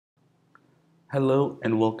Hello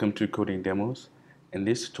and welcome to Coding Demos. In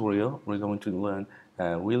this tutorial, we're going to learn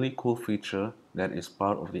a really cool feature that is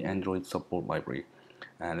part of the Android support library,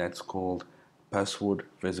 and that's called Password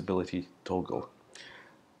Visibility Toggle.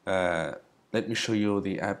 Let me show you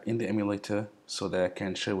the app in the emulator so that I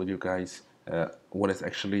can share with you guys what is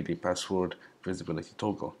actually the Password Visibility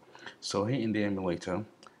Toggle. So here in the emulator,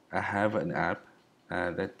 I have an app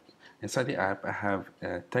that inside the app I have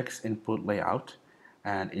a text input layout,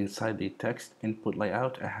 and inside the text input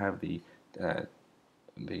layout I have the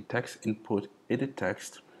text input edit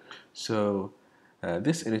text. So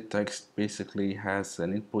this edit text basically has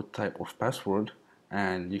an input type of password,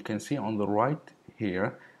 and you can see on the right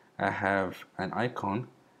here I have an icon.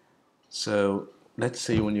 So let's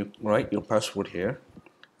say when you write your password here,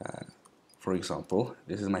 for example,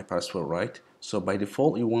 this is my password, right? So by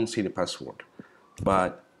default you won't see the password,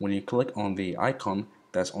 but when you click on the icon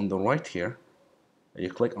that's on the right here, you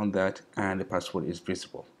click on that and the password is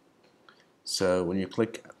visible. So when you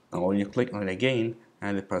click on it again,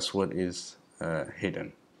 and the password is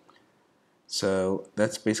hidden. So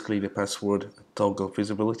that's basically the password toggle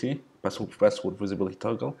visibility, password visibility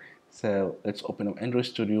toggle. So let's open up Android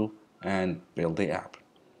Studio and build the app.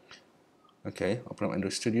 Okay, open up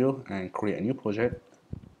Android Studio and create a new project,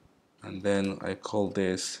 and then I call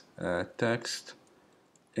this text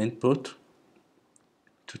input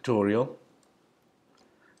tutorial,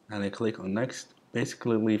 and I click on next.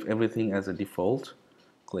 Basically leave everything as a default.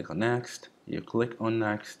 Click on next, you click on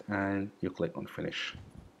next, and you click on finish.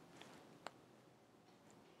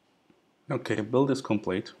 Okay, build is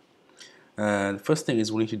complete. The first thing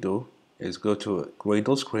is we need to do is go to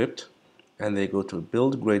Gradle script, and then go to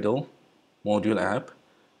build Gradle module app,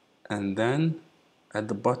 and then at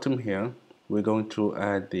the bottom here we're going to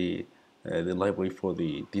add the library for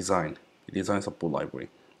the design support library.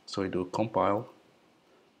 So we do compile,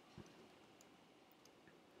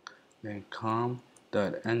 then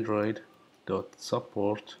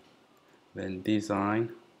com.android.support, then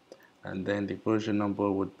design, and then the version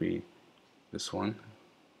number would be this one,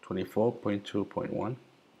 24.2.1.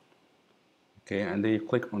 okay, and then you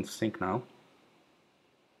click on sync now.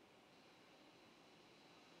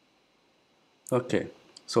 Okay,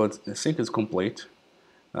 so the sync is complete.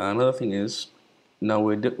 Another thing is, now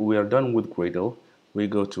we are done with Gradle. We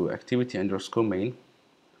go to activity_main.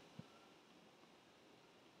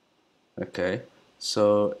 Okay,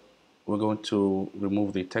 so we're going to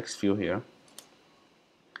remove the text view here,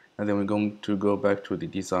 and then we're going to go back to the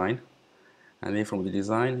design, and then from the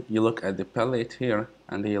design you look at the palette here,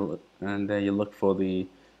 and then you look for the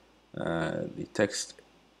text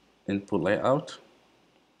input layout.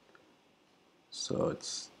 So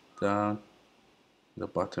it's down the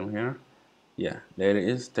bottom here. Yeah, there it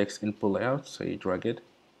is, text input layout. So you drag it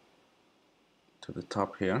to the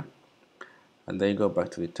top here, and then you go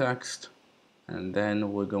back to the text, and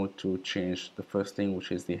then we're going to change the first thing,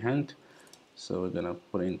 which is the hint. So we're gonna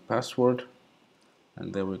put in password,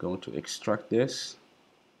 and then we're going to extract this.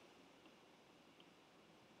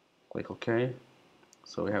 Click OK.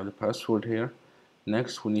 So we have the password here.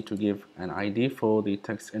 Next, we need to give an ID for the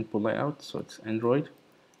text input layout. So it's Android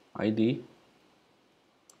ID,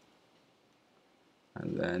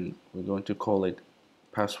 and then we're going to call it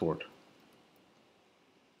password.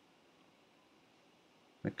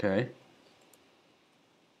 Okay.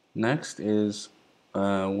 Next is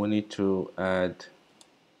we need to add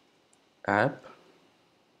app,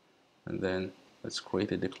 and then let's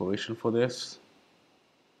create a declaration for this.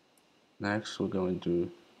 Next, we're going to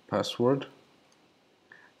do password,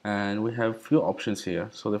 and we have few options here.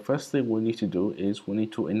 So the first thing we need to do is we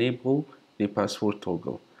need to enable the password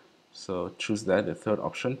toggle. So choose that, the third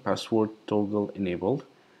option, password toggle enabled,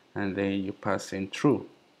 and then you pass in true.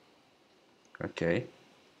 Okay.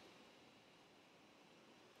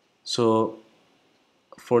 So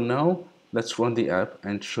for now, let's run the app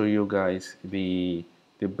and show you guys the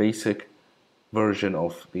basic version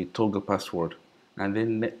of the toggle password, and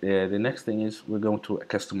then the next thing is we're going to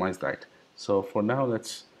customize that. So for now,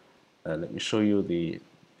 let me show you the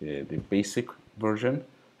basic version.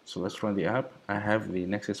 So let's run the app. I have the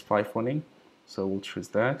Nexus 5 running, so we'll choose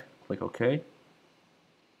that. Click OK.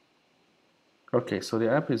 Okay, so the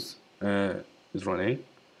app is running,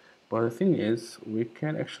 but the thing is we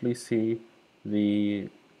can actually see the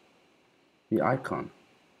icon.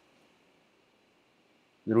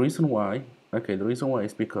 The reason why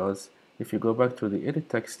is because if you go back to the edit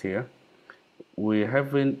text here, we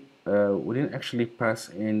didn't actually pass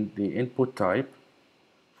in the input type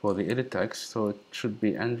for the edit text, so it should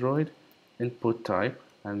be Android input type,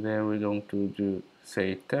 and then we're going to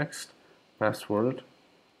say text password.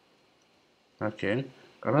 Okay,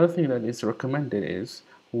 Another thing that is recommended is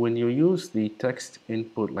when you use the text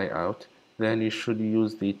input layout, then you should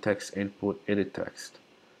use the text input edit text.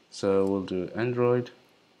 So we'll do Android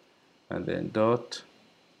and then dot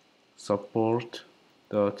support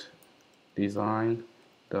dot design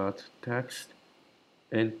dot text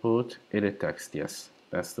input edit text. Yes,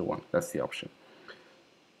 that's the one, that's the option.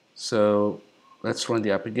 So let's run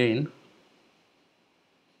the app again.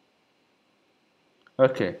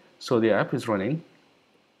 Okay, so the app is running,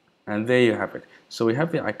 and there you have it. So we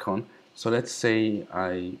have the icon. So let's say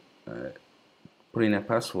I put in a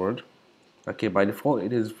password. Okay, by default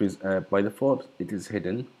it is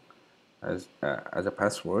hidden as a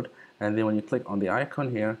password, and then when you click on the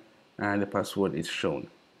icon here, and the password is shown.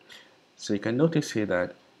 So you can notice here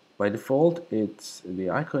that by default the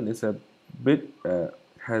icon is a bit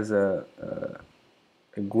has a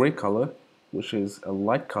gray color, which is a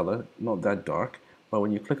light color, not that dark. But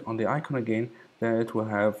when you click on the icon again, then it will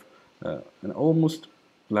have an almost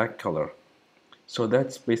black color. So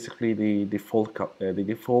that's basically the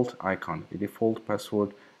default icon, the default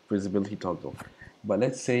password visibility toggle. But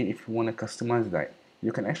let's say if you want to customize that,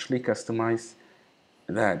 you can actually customize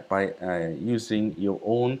that by using your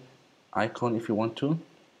own icon if you want to.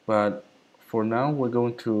 But for now, we're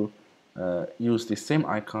going to use the same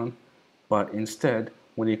icon, but instead,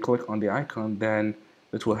 when you click on the icon, then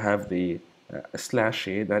it will have the a slash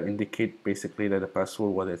here that indicate basically that the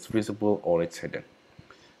password, whether it's visible or it's hidden.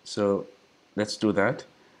 So let's do that.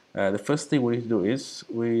 The first thing we need to do is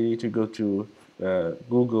we need to go to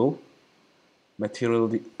Google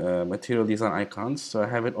material design icons. So I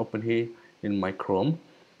have it open here in my Chrome,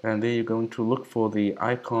 and then you're going to look for the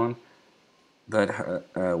icon that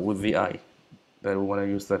with the eye that we want to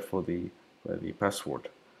use that for the password.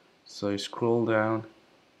 So you scroll down,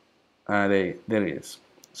 there it is.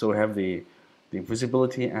 So we have the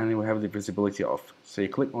visibility, and we have the visibility off. So you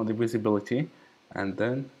click on the visibility, and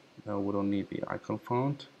then we don't need the icon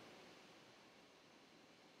font,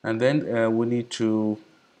 and then we need to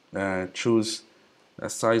choose a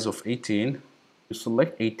size of 18. You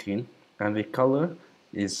select 18, and the color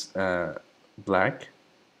is black.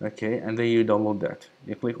 Okay, and then you download that.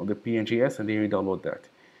 You click on the PNGs, and then you download that.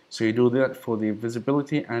 So you do that for the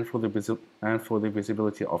visibility and for the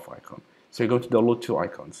visibility off icon. So you're going to download two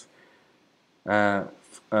icons.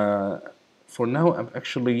 For now, I've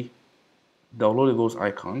actually downloaded those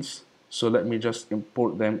icons. So let me just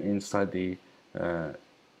import them inside the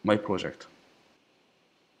my project.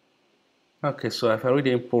 Okay, so I've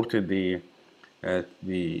already imported the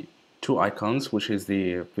two icons, which is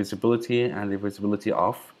the visibility and the visibility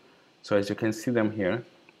off. So as you can see them here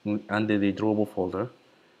under the drawable folder.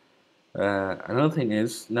 Another thing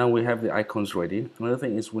is, now we have the icons ready. Another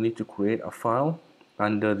thing is we need to create a file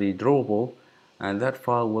under the drawable, and that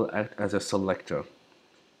file will act as a selector.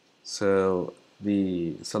 So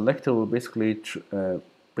the selector will basically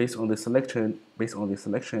based on the selection, it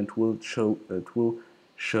will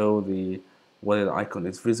show the whether the icon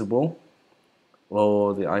is visible,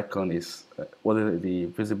 or the icon is whether the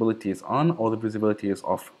visibility is on or the visibility is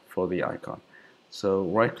off for the icon. So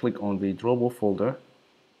right click on the drawable folder,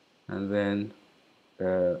 and then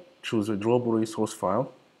choose a drawable resource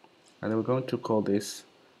file, and then we're going to call this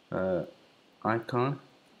Icon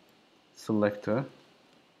Selector,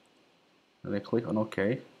 and then click on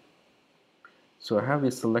OK. So I have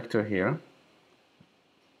this selector here,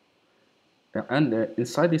 and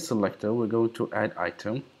inside this selector we're going to add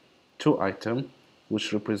two items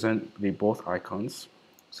which represent the both icons.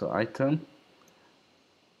 So item,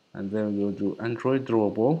 and then we'll do Android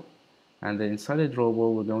drawable, and then inside the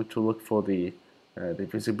drawable we're going to look for the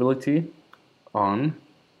visibility on.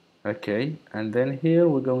 Okay, and then here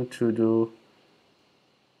we're going to do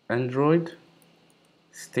Android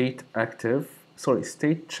state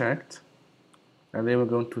checked, and then we're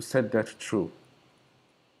going to set that to true.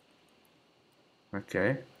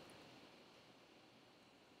 Okay,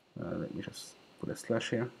 let me just put a slash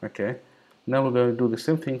here. Okay, now we're going to do the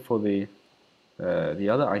same thing for the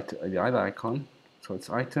other icon. So it's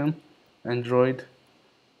item Android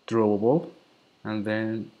drawable, and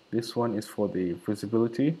then this one is for the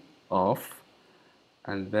visibility off,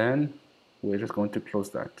 and then we're just going to close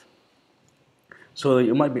that. So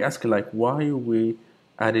you might be asking, like, why we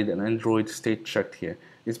added an Android state checked here?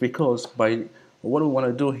 It's because what we want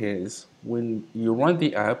to do here is when you run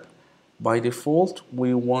the app, by default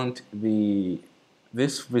we want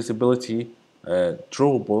this visibility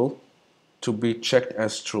drawable to be checked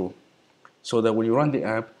as true, so that when you run the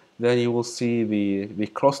app, then you will see the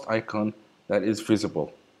crossed icon that is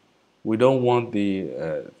visible. We don't want the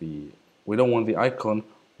icon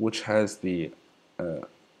which has the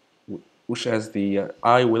which has the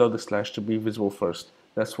I without the slash to be visible first.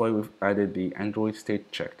 That's why we've added the Android state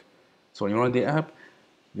checked. So when you run the app,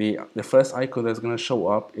 the first icon that's going to show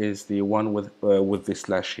up is the one with the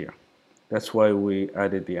slash here. That's why we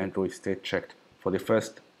added the Android state checked for the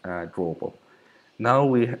first drawable. Now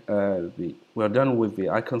we're done with the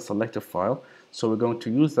icon selector file, so we're going to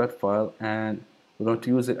use that file and we're going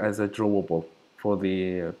to use it as a drawable for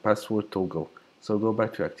the password toggle. So go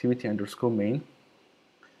back to activity_main,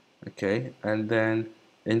 okay, and then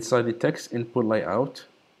inside the text input layout,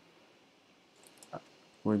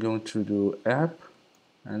 we're going to do app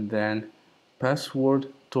and then password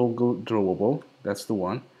toggle drawable. That's the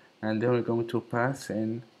one, and then we're going to pass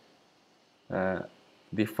in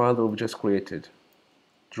the file that we've just created.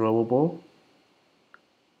 Drawable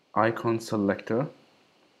icon selector.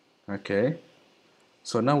 Okay,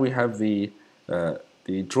 so now we have the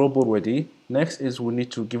drawable ready. Next is we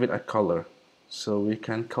need to give it a color, so we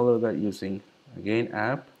can color that using again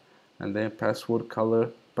app and then password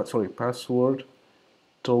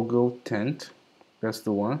toggle tint. That's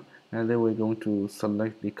the one, and then we're going to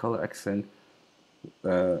select the color accent,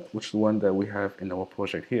 which is the one that we have in our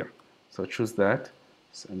project here. So choose that,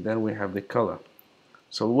 and then we have the color.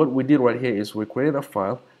 So what we did right here is we created a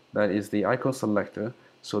file that is the icon selector.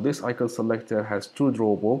 So this icon selector has two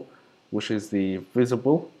drawable, which is the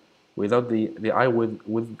visible without the I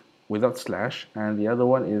without slash, and the other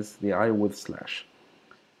one is the I with slash.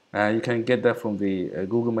 You can get that from the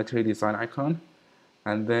Google Material Design icon,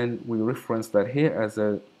 and then we reference that here as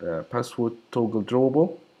a password toggle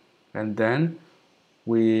drawable, and then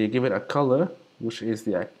we give it a color, which is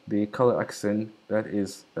the color accent that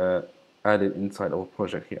is added inside our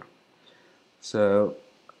project here. So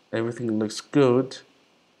everything looks good.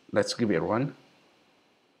 Let's give it a run.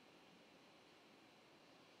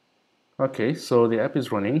 Okay, so the app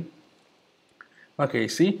is running. Okay,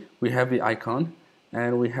 see, we have the icon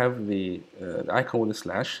and we have the icon with the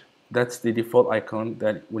slash. That's the default icon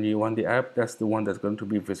that when you run the app, that's the one that's going to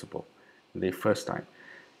be visible the first time.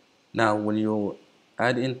 Now when you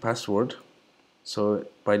add in password, so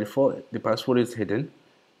by default the password is hidden.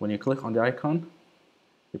 When you click on the icon,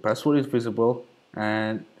 the password is visible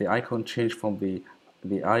and the icon changed from the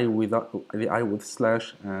I with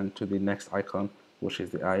slash and to the next icon, which is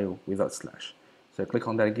the I without slash. So click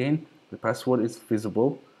on that again, the password is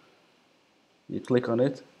visible. You click on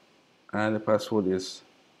it and the password is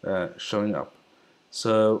showing up.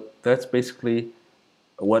 So that's basically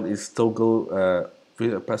what is toggle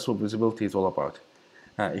password visibility is all about.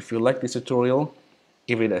 If you like this tutorial,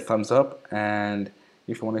 give it a thumbs up, and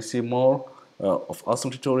if you want to see more of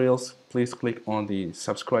awesome tutorials, please click on the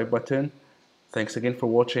subscribe button. Thanks again for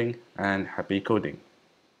watching and happy coding.